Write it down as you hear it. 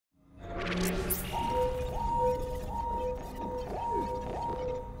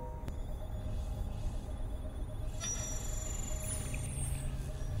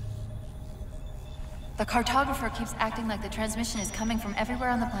The cartographer keeps acting like the transmission is coming from everywhere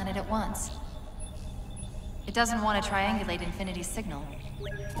on the planet at once. It doesn't want to triangulate Infinity's signal.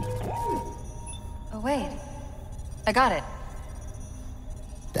 Oh wait. I got it.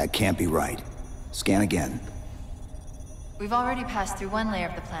 That can't be right. Scan again. We've already passed through one layer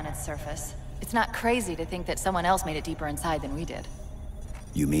of the planet's surface. It's not crazy to think that someone else made it deeper inside than we did.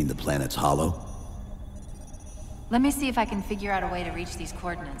 You mean the planet's hollow? Let me see if I can figure out a way to reach these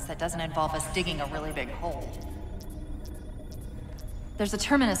coordinates that doesn't involve us digging a really big hole. There's a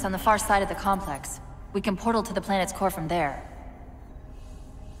terminus on the far side of the complex. We can portal to the planet's core from there.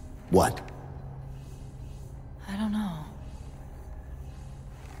 What? I don't know.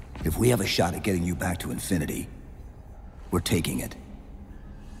 If we have a shot at getting you back to Infinity, we're taking it.